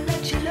 I'll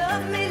let you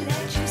love me,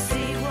 let you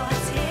see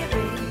what's here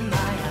in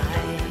my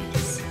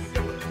eyes.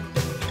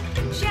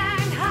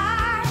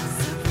 Shanghai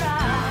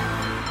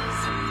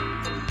surprise.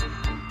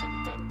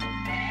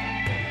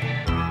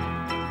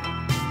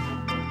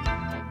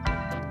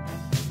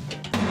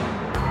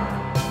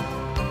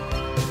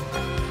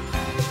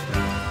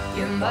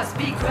 You must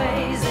be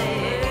crazy,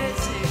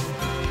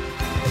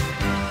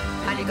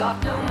 and you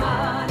got no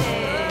money,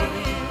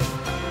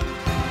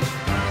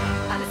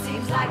 and it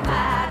seems like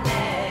madness.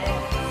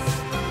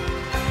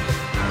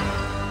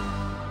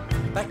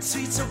 Back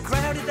streets so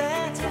crowded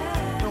that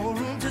no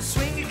room to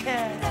swing a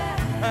cat.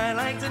 I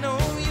like to know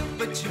you,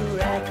 but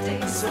you're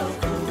acting so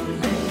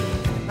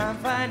coolly. I'm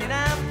finding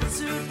I'm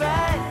pursued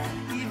by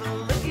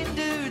evil-looking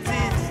dudes.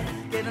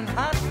 It's getting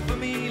hot for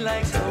me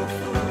like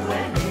tofu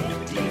and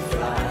empty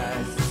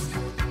fries.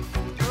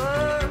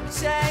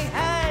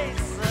 Shanghai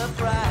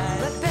surprise.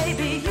 But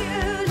baby, you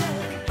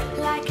look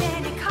like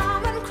any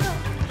common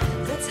crook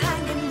that's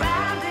hanging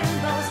round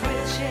in those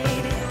real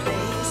shady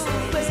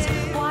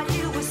places. Why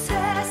you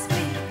assess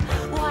me?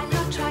 Why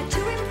not try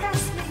to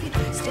impress me?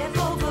 Step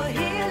over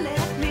here,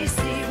 let me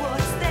see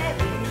what's there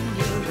in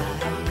your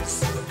eyes.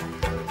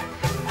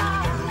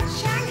 Ah,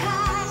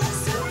 Shanghai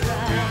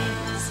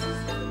surprise.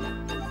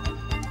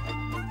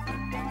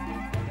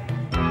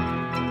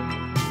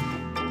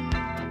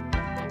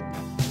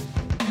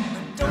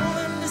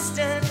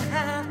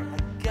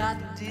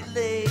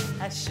 Delay.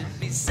 I should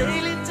be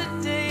sailing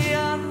today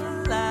on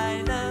the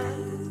liner.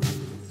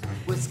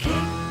 Was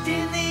kicked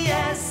in the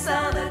ass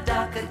on a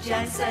dock at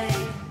Yangtze.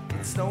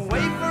 It's no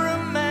way for a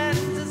man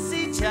to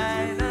see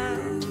China,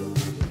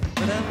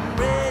 but I'm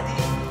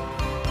ready.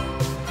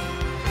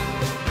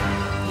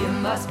 You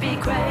must be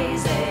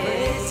crazy,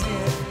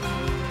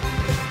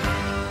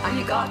 and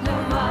you got no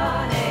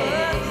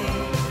money,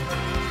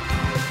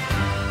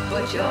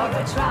 but you're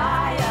a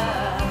trier.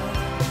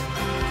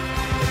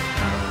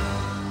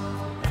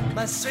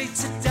 My straight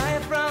to die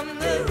from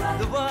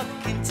the walk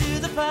into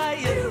the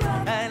fire.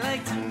 I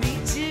like to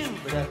meet you,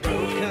 but I've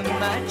broken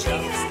my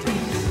trust.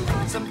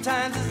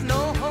 Sometimes there's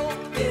no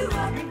hope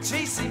in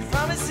chasing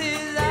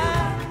promises. I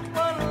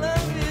wanna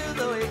love you,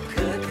 though it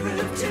could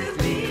prove to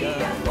be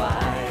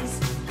unwise.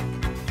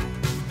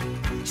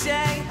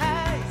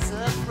 Shanghai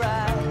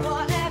surprise.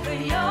 Whatever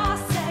you're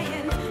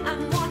saying,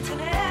 I'm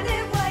wanting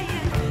anyway.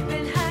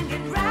 Been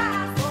hanging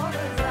round for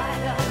a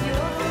ride on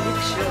your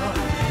picture.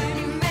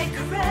 You may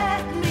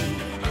correct me.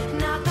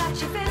 Now that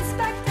you've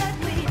inspected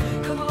me,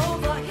 come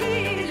over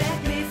here, let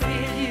me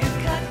feel you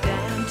cut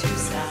down to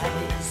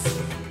size.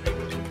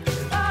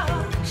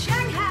 Oh,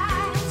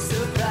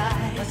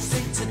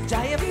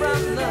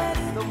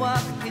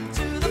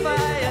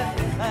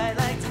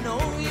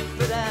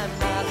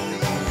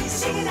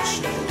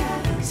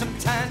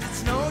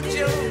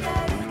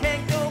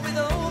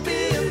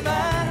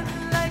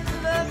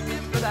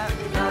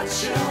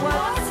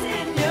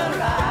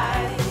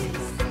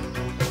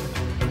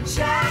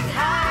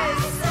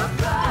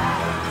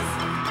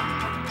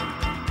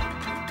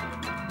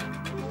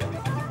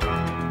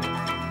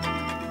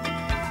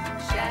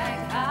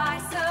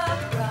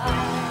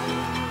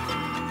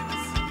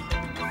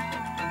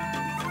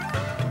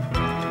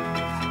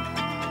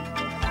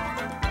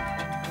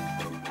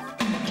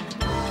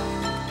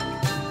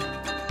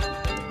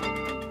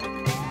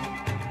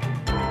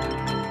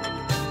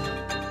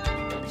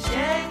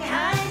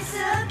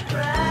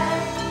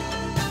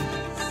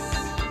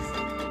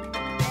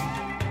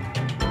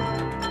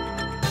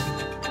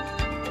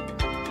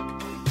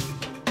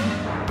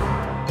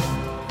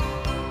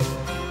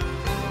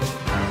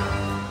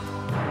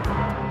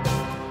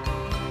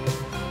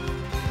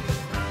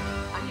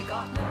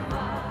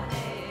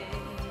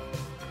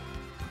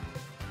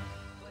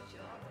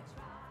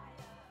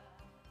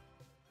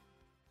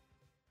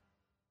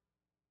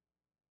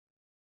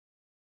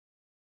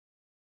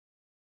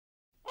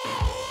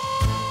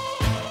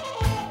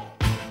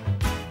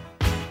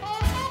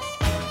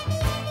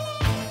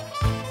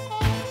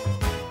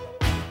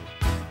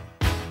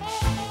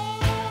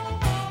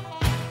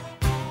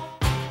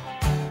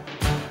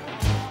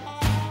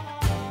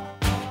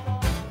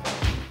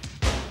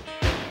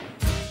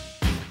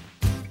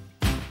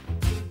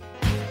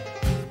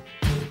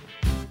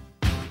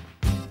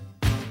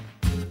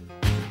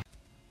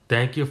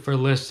 Thank you for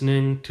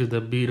listening to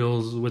The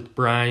Beatles with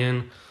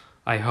Brian.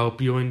 I hope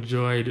you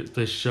enjoyed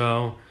the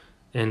show,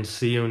 and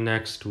see you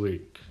next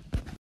week.